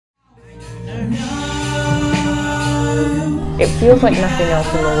It feels like nothing else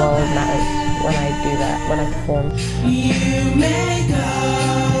in the world matters when I do that, when I perform.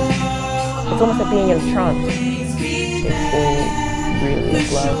 It's almost like being in a trance. It's all really a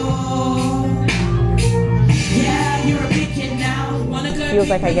glow. It feels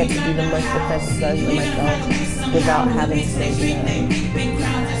like I get to be the most authentic version of myself without having to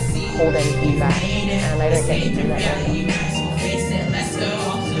hold anything back, and I don't get to do that right now.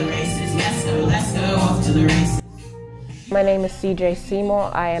 My name is C.J.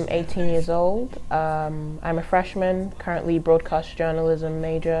 Seymour. I am 18 years old. I'm a freshman, currently broadcast journalism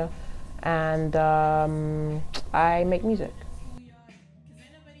major, and I make music.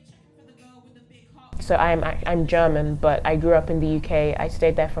 So I'm German, but I grew up in the UK. I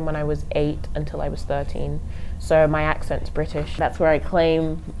stayed there from when I was 8 until I was 13. So my accent's British. That's where I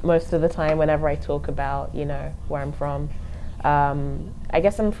claim most of the time whenever I talk about, you know, where I'm from. I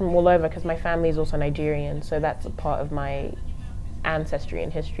guess I'm from all over because my family is also Nigerian, so that's a part of my ancestry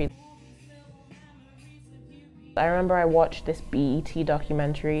and history. I remember I watched this BET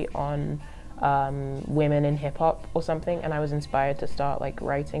documentary on women in hip-hop or something, and I was inspired to start like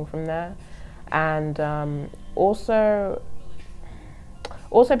writing from there. And also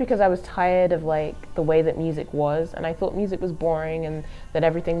because I was tired of like the way that music was, and I thought music was boring and that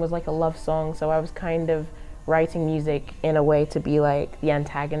everything was like a love song, so I was kind of writing music in a way to be like the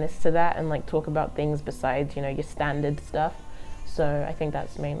antagonist to that and like talk about things besides, you know, your standard stuff. So I think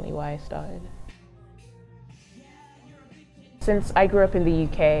that's mainly why I started. Since I grew up in the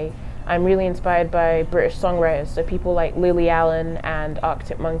UK, I'm really inspired by British songwriters, so people like Lily Allen and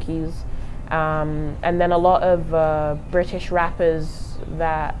Arctic Monkeys. And then a lot of British rappers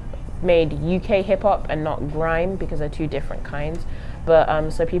that made UK hip-hop and not grime, because they're two different kinds. But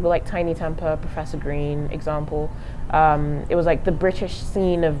so people like Tiny Temper, Professor Green, example. It was like the British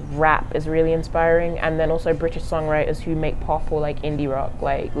scene of rap is really inspiring, and then also British songwriters who make pop or like indie rock,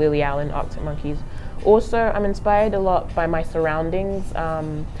 like Lily Allen, Arctic Monkeys. Also, I'm inspired a lot by my surroundings.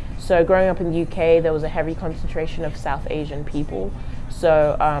 So growing up in the UK, there was a heavy concentration of South Asian people.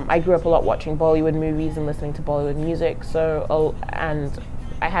 So I grew up a lot watching Bollywood movies and listening to Bollywood music. So and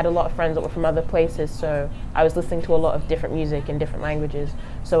I had a lot of friends that were from other places, so I was listening to a lot of different music in different languages.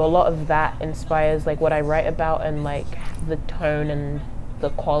 So a lot of that inspires like what I write about and like the tone and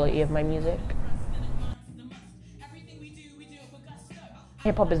the quality of my music.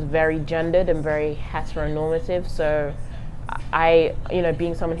 Hip hop is very gendered and very heteronormative, so you know,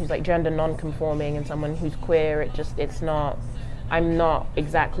 being someone who's like gender non-conforming and someone who's queer, I'm not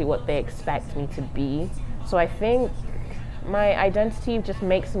exactly what they expect me to be. So I think my identity just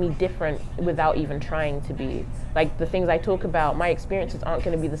makes me different without even trying to be. Like the things I talk about, my experiences aren't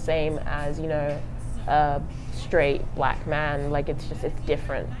going to be the same as, you know, a straight black man. Like it's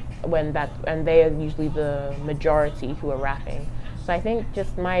different and they are usually the majority who are rapping. So I think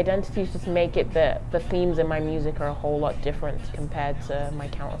just my identities just make it that the themes in my music are a whole lot different compared to my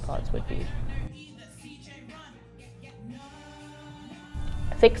counterparts would be.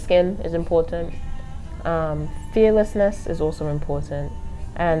 Thick skin is important. Fearlessness is also important,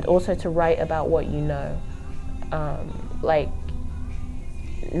 and also to write about what you know. Like,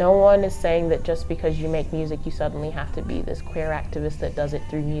 no one is saying that just because you make music you suddenly have to be this queer activist that does it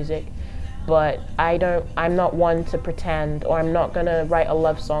through music, but I'm not one to pretend, or I'm not gonna write a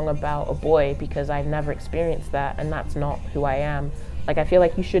love song about a boy because I've never experienced that, and that's not who I am. Like, I feel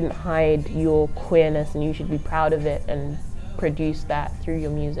like you shouldn't hide your queerness, and you should be proud of it and produce that through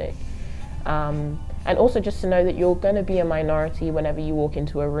your music. And also just to know that you're going to be a minority whenever you walk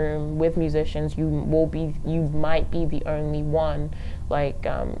into a room with musicians. You might be the only one. Like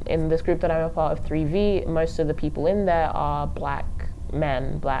in this group that I'm a part of, 3V, most of the people in there are black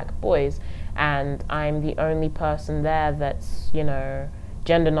men, black boys, and I'm the only person there that's, you know,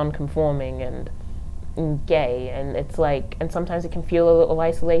 gender non-conforming and gay, and it's like, and sometimes it can feel a little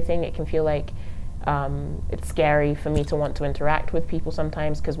isolating. It can feel like it's scary for me to want to interact with people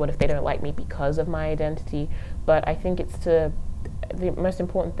sometimes, because what if they don't like me because of my identity? But I think the most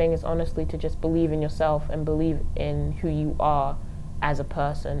important thing is honestly to just believe in yourself and believe in who you are as a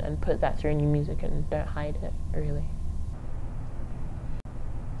person, and put that through in your music and don't hide it, really.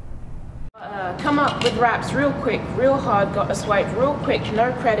 Come up with raps real quick, real hard, got a swipe real quick,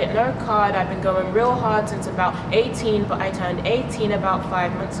 no credit, no card. I've been going real hard since about 18, but I turned 18 about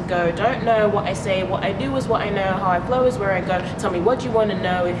 5 months ago. Don't know what I say, what I do is what I know, how I flow is where I go. Tell me what you want to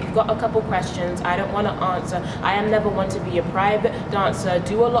know. If you've got a couple questions, I don't want to answer. I am never one to be a private dancer.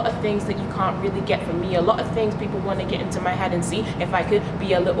 Do a lot of things that you can't really get from me. A lot of things people want to get into my head and see if I could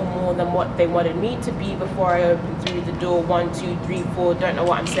be a little more than what they wanted me to be before I opened through the door. 1, 2, 3, 4, don't know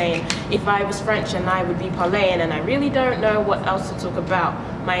what I'm saying. If I was French and I would be parlaying and I really don't know what else to talk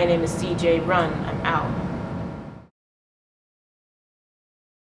about. My name is CJ, run, I'm out.